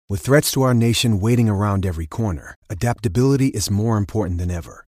With threats to our nation waiting around every corner, adaptability is more important than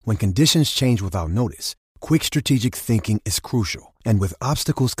ever. When conditions change without notice, quick strategic thinking is crucial. And with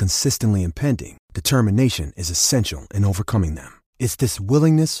obstacles consistently impending, determination is essential in overcoming them. It's this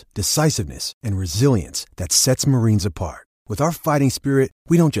willingness, decisiveness, and resilience that sets Marines apart. With our fighting spirit,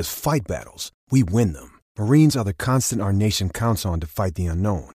 we don't just fight battles, we win them. Marines are the constant our nation counts on to fight the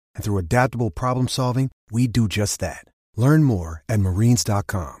unknown. And through adaptable problem solving, we do just that. Learn more at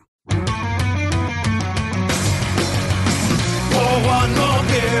marines.com. Pour one more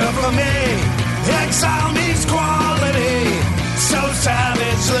beer for me. Exile means quality so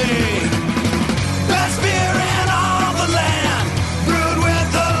savagely. Best beer in all the land, brewed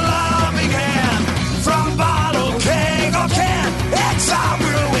with a loving hand. From bottle, keg, or can, Exile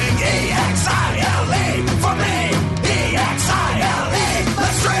Brewing, E-X-I-L-E. For me, E-X-I-L-E.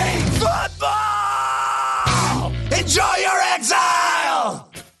 Let's drink football. Enjoy your exile.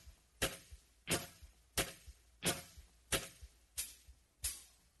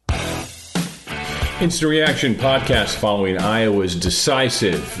 Instant Reaction podcast following Iowa's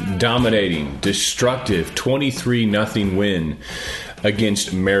decisive, dominating, destructive 23-0 win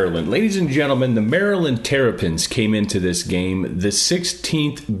against Maryland. Ladies and gentlemen, the Maryland Terrapins came into this game the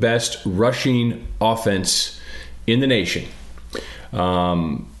 16th best rushing offense in the nation.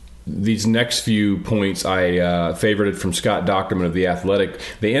 These next few points I favorited from Scott Docterman of The Athletic.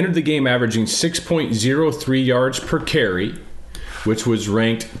 They entered the game averaging 6.03 yards per carry, which was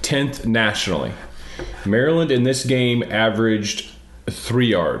ranked 10th nationally. Maryland in this game averaged 3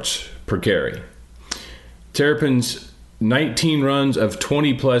 yards per carry. Terrapins 19 runs of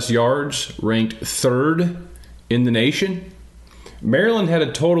 20-plus yards, ranked 3rd in the nation. Maryland had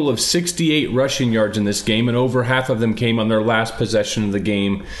a total of 68 rushing yards in this game, and over half of them came on their last possession of the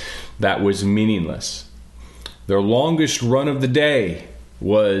game that was meaningless. Their longest run of the day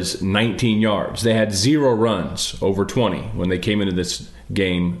was 19 yards. They had 0 runs over 20 when they came into this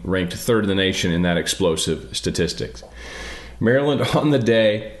game, ranked 3rd in the nation in that explosive statistics. Maryland on the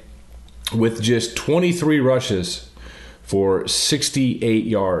day with just 23 rushes for 68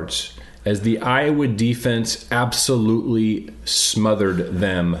 yards as the Iowa defense absolutely smothered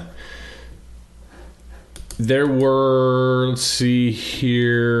them. There were, let's see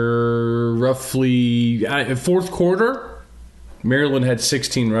here, roughly fourth quarter, Maryland had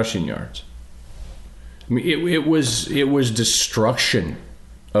 16 rushing yards. I mean, it was destruction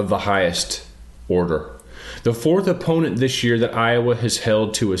of the highest order. The fourth opponent this year that Iowa has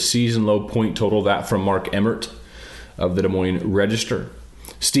held to a season-low point total, that from Mark Emmert of the Des Moines Register.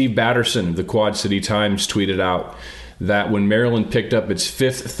 Steve Batterson of the Quad City Times tweeted out that when Maryland picked up its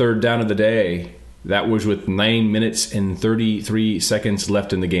 5th third down of the day, that was with 9 minutes and 33 seconds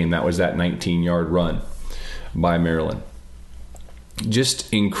left in the game. That was that 19-yard run by Maryland.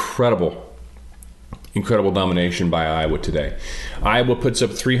 Just incredible domination by Iowa today. Iowa puts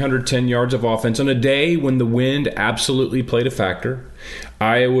up 310 yards of offense on a day when the wind absolutely played a factor.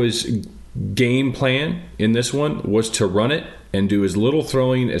 Iowa's game plan in this one was to run it and do as little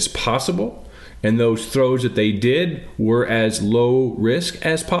throwing as possible. And those throws that they did were as low risk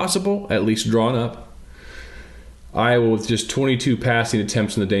as possible, at least drawn up. Iowa with just 22 passing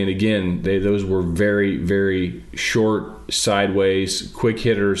attempts in the day, and again, those were very, very short, sideways, quick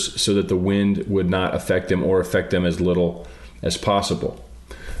hitters so that the wind would not affect them or affect them as little as possible.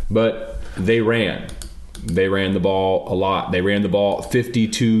 But they ran. They ran the ball a lot. They ran the ball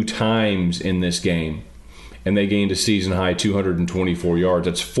 52 times in this game, and they gained a season-high 224 yards.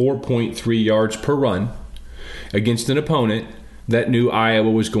 That's 4.3 yards per run against an opponent that knew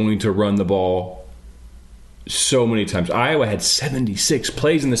Iowa was going to run the ball so many times. Iowa had 76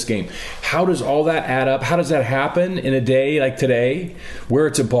 plays in this game. How does all that add up? How does that happen in a day like today where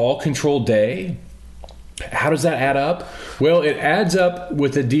it's a ball-controlled day? How does that add up? Well, it adds up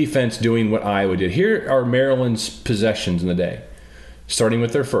with the defense doing what Iowa did. Here are Maryland's possessions in the day. Starting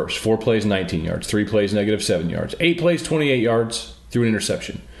with their first, 4 plays, 19 yards, 3 plays, -7 yards, 8 plays, 28 yards through an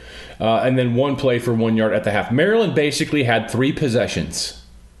interception, and then 1 play for 1 yard at the half. Maryland basically had 3 possessions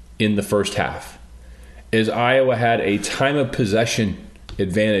in the first half, as Iowa had a time of possession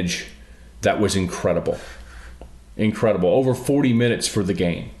advantage that was incredible. Incredible. Over 40 minutes for the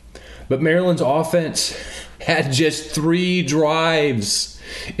game. But Maryland's offense had just 3 drives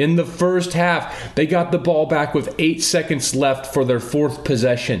in the first half. They got the ball back with 8 seconds left for their 4th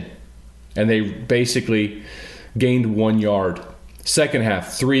possession, and they basically gained 1 yard. Second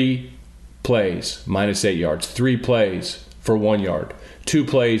half, 3 plays, -8 yards. 3 plays for 1 yard. 2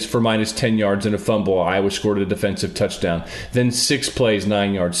 plays for -10 yards and a fumble. Iowa scored a defensive touchdown. Then 6 plays,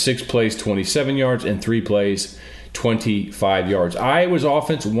 9 yards. 6 plays, 27 yards. And 3 plays, 25 yards. Iowa's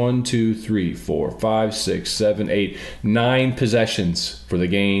offense, 1, 2, 3, 4, 5, 6, 7, 8, 9 possessions for the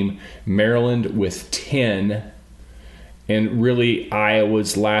game. Maryland with 10. And really,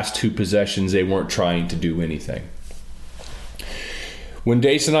 Iowa's last 2 possessions, they weren't trying to do anything. When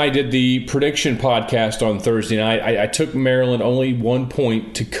Dace and I did the prediction podcast on Thursday night, I took Maryland only 1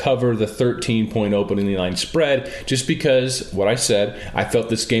 point to cover the 13-point opening line spread, just because, what I said, I felt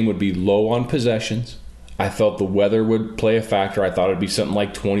this game would be low on possessions. I felt the weather would play a factor. I thought it would be something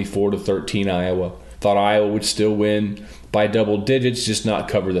like 24-13 Iowa. Thought Iowa would still win by double digits, just not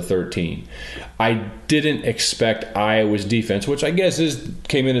cover the 13. I didn't expect Iowa's defense, which I guess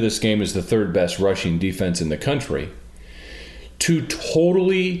came into this game as the 3rd best rushing defense in the country, to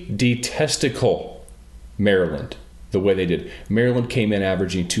totally detesticle Maryland the way they did. Maryland came in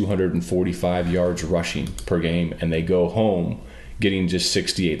averaging 245 yards rushing per game, and they go home getting just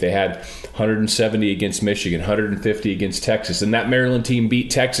 68. They had 170 against Michigan, 150 against Texas. And that Maryland team beat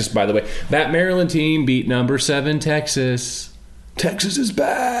Texas, by the way. That Maryland team beat number 7 Texas. Texas is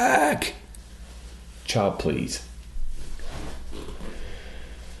back. Child, please.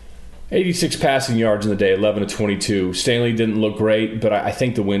 86 passing yards in the day, 11-22. Stanley didn't look great, but I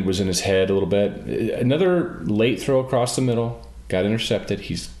think the wind was in his head a little bit. Another late throw across the middle. Got intercepted.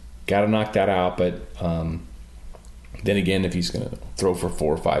 He's got to knock that out, but then again, if he's going to throw for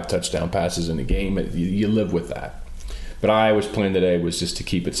 4 or 5 touchdown passes in a game, you live with that. But Iowa's plan today was just to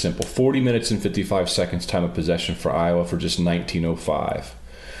keep it simple. 40 minutes and 55 seconds time of possession for Iowa for just 19:05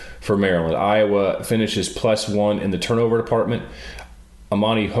 for Maryland. Iowa finishes +1 in the turnover department.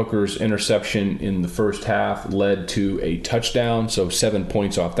 Amani Hooker's interception in the first half led to a touchdown, so 7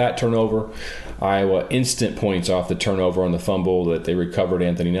 points off that turnover. Iowa instant points off the turnover on the fumble that they recovered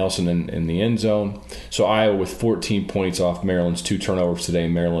Anthony Nelson in the end zone. So Iowa with 14 points off Maryland's 2 turnovers today.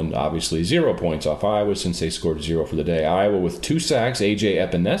 Maryland obviously 0 points off Iowa since they scored 0 for the day. Iowa with 2 sacks. A.J.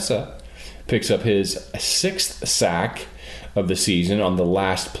 Epinesa picks up his 6th sack of the season on the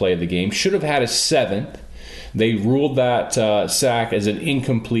last play of the game. Should have had a 7th. They ruled that sack as an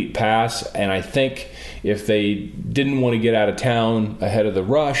incomplete pass, and I think if they didn't want to get out of town ahead of the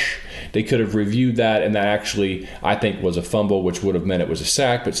rush, they could have reviewed that, and that actually, I think, was a fumble, which would have meant it was a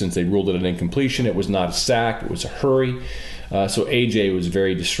sack, but since they ruled it an incompletion, it was not a sack, it was a hurry. So AJ was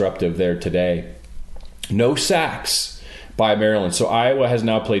very disruptive there today. No sacks by Maryland. So Iowa has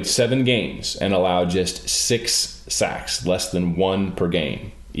now played 7 games and allowed just 6 sacks, less than 1 per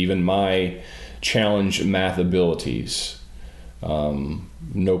game. Even my challenge math abilities,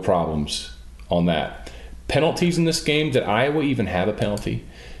 no problems on that. Penalties in this game. Did Iowa even have a penalty?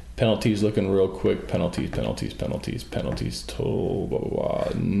 Penalties looking real quick. Penalties. Total, blah, blah,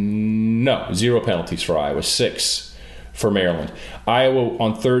 blah. No, 0 penalties for Iowa. 6 for Maryland. Iowa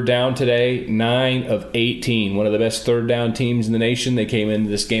on 3rd down today, 9 of 18. One of the best 3rd down teams in the nation. They came into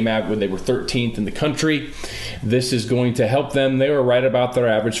this game out when they were 13th in the country. This is going to help them. They were right about their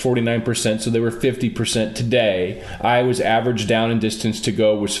average, 49%, so they were 50% today. Iowa's average down and distance to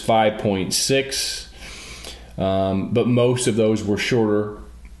go was 5.6, but most of those were shorter.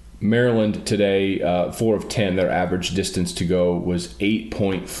 Maryland today, 4 of 10, their average distance to go was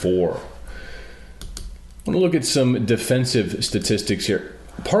 8.4. I want to look at some defensive statistics here.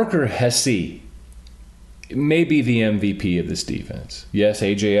 Parker Hesse may be the MVP of this defense. Yes,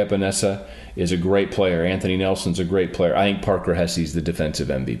 A.J. Epinesa is a great player. Anthony Nelson's a great player. I think Parker Hesse's the defensive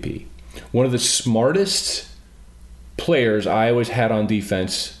MVP. One of the smartest players I always had on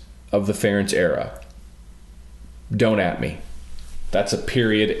defense of the Ferentz era. Don't at me. That's a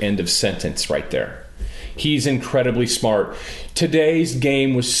period, end of sentence right there. He's incredibly smart. Today's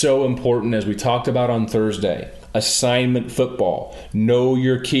game was so important, as we talked about on Thursday. Assignment football. Know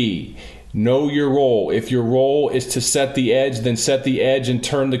your key. Know your role. If your role is to set the edge, then set the edge and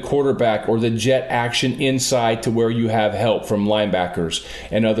turn the quarterback or the jet action inside to where you have help from linebackers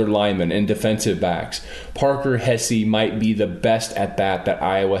and other linemen and defensive backs. Parker Hesse might be the best at that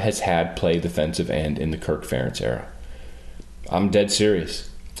Iowa has had play defensive end in the Kirk Ferentz era. I'm dead serious.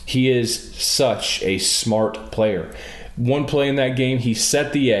 He is such a smart player. One play in that game, he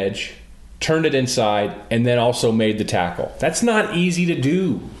set the edge, turned it inside, and then also made the tackle. That's not easy to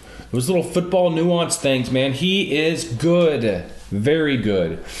do. Those little football nuance things, man. He is good. Very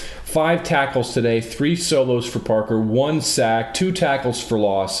good. 5 tackles today, 3 solos for Parker, 1 sack, 2 tackles for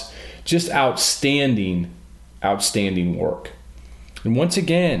loss. Just outstanding work. And once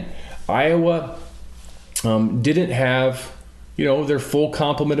again, Iowa didn't have their full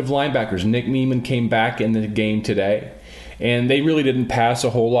complement of linebackers. Nick Niemann came back in the game today, and they really didn't pass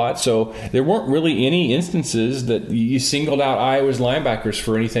a whole lot. So there weren't really any instances that you singled out Iowa's linebackers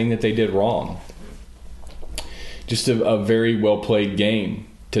for anything that they did wrong. Just a very well-played game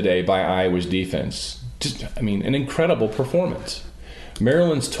today by Iowa's defense. An incredible performance.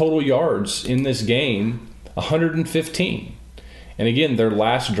 Maryland's total yards in this game, 115. And again, their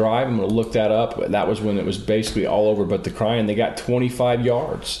last drive, I'm going to look that up. That was when it was basically all over but the crying. They got 25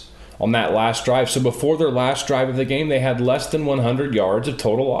 yards on that last drive. So before their last drive of the game, they had less than 100 yards of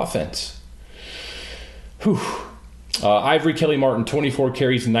total offense. Whew. Ivory Kelly-Martin, 24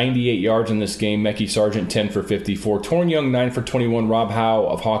 carries, 98 yards in this game. Mekhi Sargent, 10 for 54. Torrin Young, 9 for 21. Rob Howe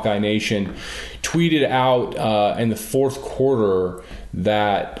of Hawkeye Nation tweeted out in the fourth quarter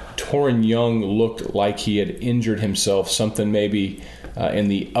that Torrin Young looked like he had injured himself, something maybe in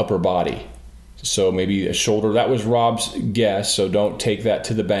the upper body. So maybe a shoulder. That was Rob's guess, so don't take that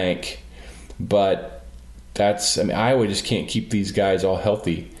to the bank. But Iowa just can't keep these guys all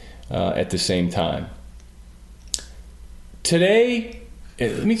healthy at the same time. Today,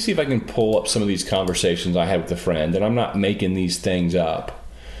 let me see if I can pull up some of these conversations I had with a friend, and I'm not making these things up.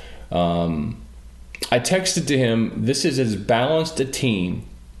 I texted to him, this is as balanced a team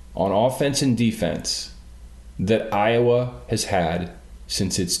on offense and defense that Iowa has had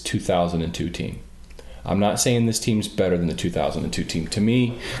since its 2002 team. I'm not saying this team's better than the 2002 team. To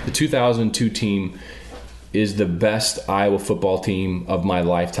me, the 2002 team is the best Iowa football team of my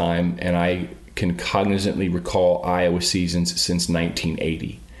lifetime, and I can cognizantly recall Iowa seasons since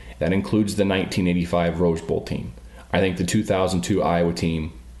 1980. That includes the 1985 Rose Bowl team. I think the 2002 Iowa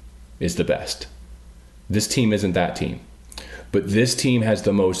team is the best. This team isn't that team. But this team has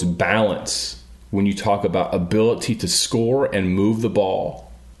the most balance when you talk about ability to score and move the ball,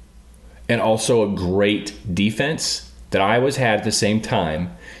 and also a great defense that Iowa's had at the same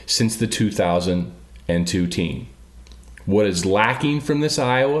time since the 2002 team. What is lacking from this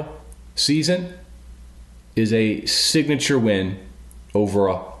Iowa season is a signature win over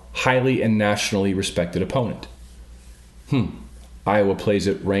a highly and nationally respected opponent. Iowa plays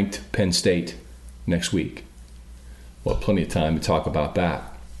at ranked Penn State next week. Well, plenty of time to talk about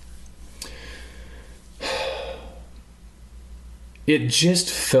that. It just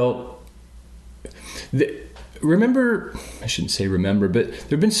felt... I shouldn't say remember, but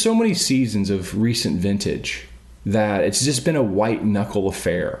there have been so many seasons of recent vintage that it's just been a white-knuckle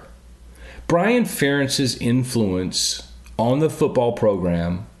affair. Brian Ferentz's influence on the football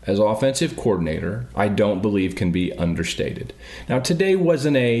program as offensive coordinator, I don't believe can be understated. Now, today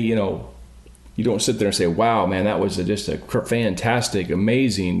wasn't you don't sit there and say, wow, man, that was just a fantastic,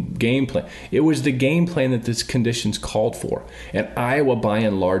 amazing game plan. It was the game plan that this conditions called for. And Iowa, by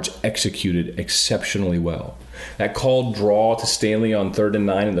and large, executed exceptionally well. That called draw to Stanley on 3rd and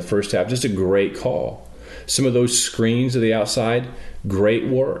 9 in the first half, just a great call. Some of those screens to the outside, great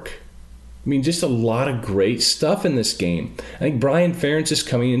work. Just a lot of great stuff in this game. I think Brian Ferentz is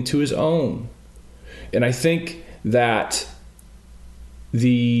coming into his own. And I think that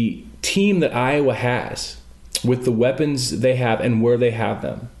the team that Iowa has, with the weapons they have and where they have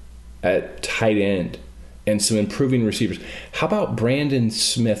them at tight end and some improving receivers. How about Brandon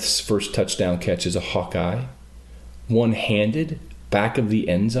Smith's first touchdown catch as a Hawkeye? One-handed, back of the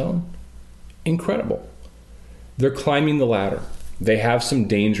end zone? Incredible. They're climbing the ladder. They have some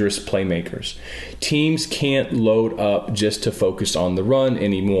dangerous playmakers. Teams can't load up just to focus on the run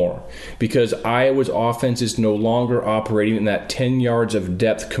anymore because Iowa's offense is no longer operating in that 10 yards of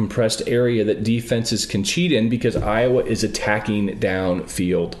depth compressed area that defenses can cheat in because Iowa is attacking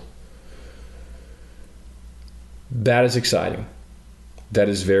downfield. That is exciting. That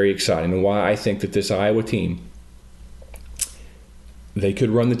is very exciting. And why I think that this Iowa team, they could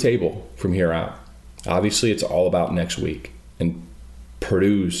run the table from here out. Obviously, it's all about next week. And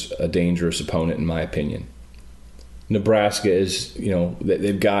Purdue's a dangerous opponent, in my opinion. Nebraska is,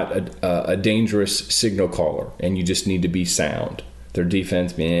 they've got a dangerous signal caller, and you just need to be sound. Their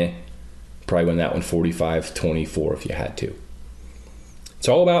defense, probably win that one 45-24 if you had to. It's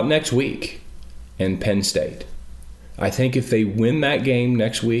all about next week and Penn State. I think if they win that game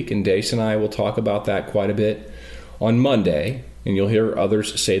next week, and Dace and I will talk about that quite a bit on Monday, and you'll hear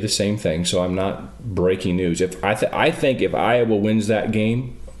others say the same thing, so I'm not breaking news. I think if Iowa wins that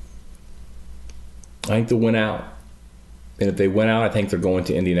game, I think they'll win out. And if they win out, I think they're going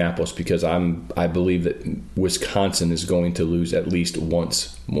to Indianapolis because I believe that Wisconsin is going to lose at least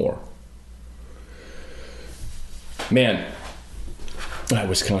once more. Man, that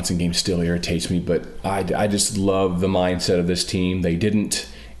Wisconsin game still irritates me, but I just love the mindset of this team. They didn't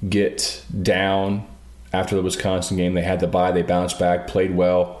get down after the Wisconsin game. They had the bye. They bounced back, played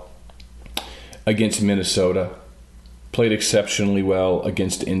well against Minnesota, played exceptionally well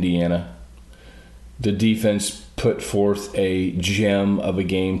against Indiana. The defense put forth a gem of a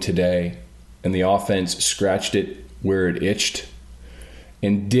game today, and the offense scratched it where it itched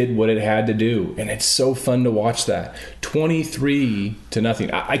and did what it had to do. And it's so fun to watch that.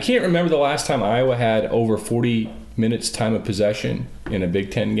 23-0. I can't remember the last time Iowa had over 40 minutes time of possession in a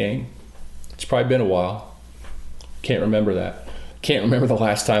Big Ten game. It's probably been a while. Can't remember that. Can't remember the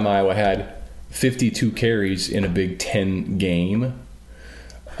last time Iowa had 52 carries in a Big Ten game.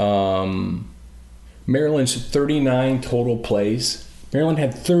 Maryland's 39 total plays. Maryland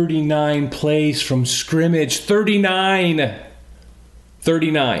had 39 plays from scrimmage. 39.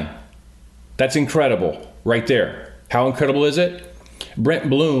 That's incredible right there. How incredible is it? Brent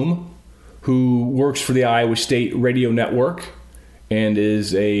Bloom, who works for the Iowa State Radio Network and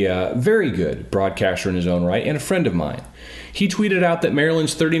is a very good broadcaster in his own right and a friend of mine, he tweeted out that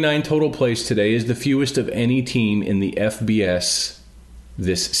Maryland's 39 total plays today is the fewest of any team in the FBS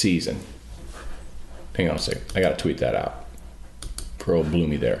this season. Hang on a second. I got to tweet that out for old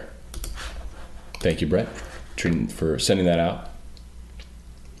Bloomy there. Thank you, Brett, for sending that out.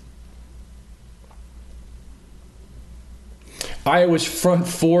 Iowa's front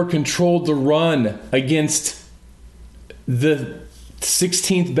four controlled the run against the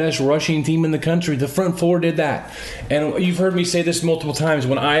 16th best rushing team in the country. The front four did that. And you've heard me say this multiple times.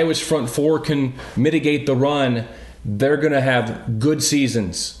 When Iowa's front four can mitigate the run, they're going to have good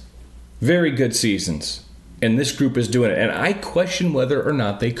seasons. Very good seasons. And this group is doing it. And I question whether or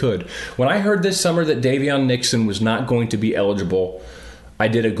not they could. When I heard this summer that Davion Nixon was not going to be eligible, I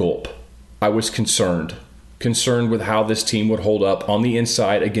did a gulp. I was concerned with how this team would hold up on the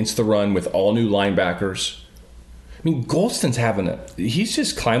inside against the run with all new linebackers. I mean, Golston's having it. He's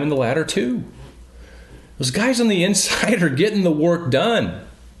just climbing the ladder too. Those guys on the inside are getting the work done.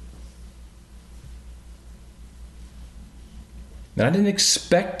 And I didn't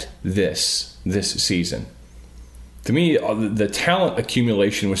expect this season. To me, the talent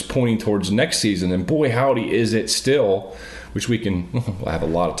accumulation was pointing towards next season, and boy, howdy is it still, which we'll have a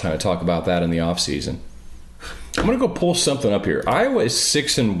lot of time to talk about that in the offseason. I'm going to go pull something up here. Iowa is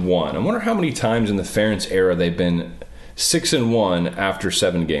 6-1. I wonder how many times in the Ferentz era they've been 6-1 after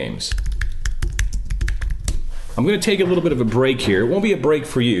 7 games. I'm going to take a little bit of a break here. It won't be a break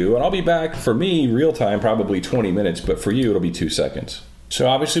for you, and I'll be back for me real time, probably 20 minutes, but for you it'll be 2 seconds. So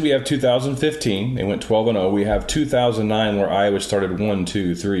obviously we have 2015. They went 12-0. We have 2009 where Iowa started 1,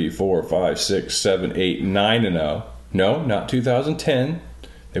 2, 3, 4, 5, 6, 7, 8, 9-0. No, not 2010.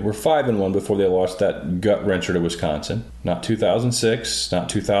 They were 5-1 before they lost that gut wrencher to Wisconsin. Not 2006, not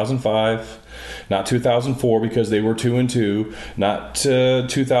 2005, not 2004 because they were 2-2. Not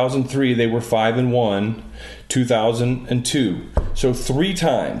 2003, they were 5-1. 2002. So 3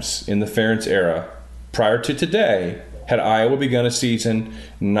 times in the Ferentz era prior to today had Iowa begun a season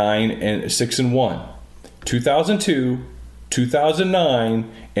 6-1. 2002,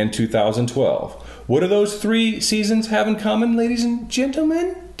 2009, and 2012. What do those 3 seasons have in common, ladies and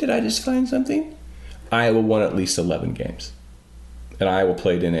gentlemen? Did I just find something? Iowa won at least 11 games. And Iowa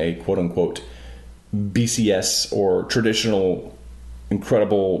played in a quote-unquote BCS or traditional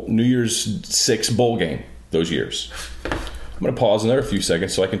incredible New Year's 6 bowl game those years. I'm going to pause in there a few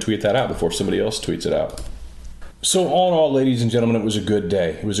seconds so I can tweet that out before somebody else tweets it out. So all in all, ladies and gentlemen, it was a good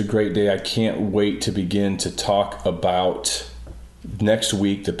day. It was a great day. I can't wait to begin to talk about next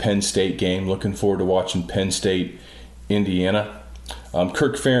week, the Penn State game. Looking forward to watching Penn State, Indiana.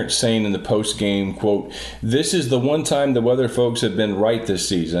 Kirk Ferentz saying in the post-game, quote, "This is the one time the weather folks have been right this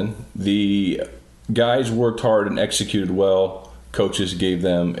season. The guys worked hard and executed well. Coaches gave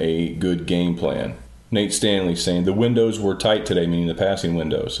them a good game plan." Nate Stanley saying, "The windows were tight today," meaning the passing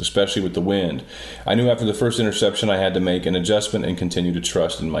windows, especially with the wind. "I knew after the first interception I had to make an adjustment and continue to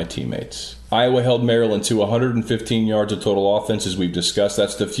trust in my teammates." Iowa held Maryland to 115 yards of total offense, as we've discussed.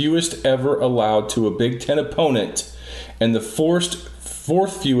 That's the fewest ever allowed to a Big Ten opponent and the fourth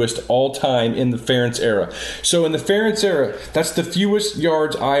fewest all-time in the Ferentz era. So in the Ferentz era, that's the fewest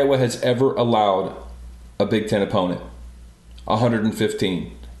yards Iowa has ever allowed a Big Ten opponent,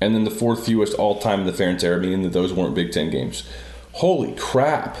 115. And then the 4th fewest all-time in the Ferentz era, meaning that those weren't Big Ten games. Holy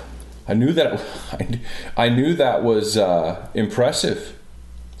crap. I knew that was impressive.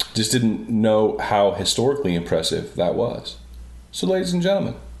 Just didn't know how historically impressive that was. So, ladies and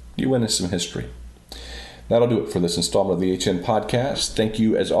gentlemen, you witnessed some history. That'll do it for this installment of the HN Podcast. Thank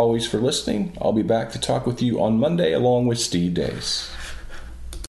you, as always, for listening. I'll be back to talk with you on Monday along with Steve Dace.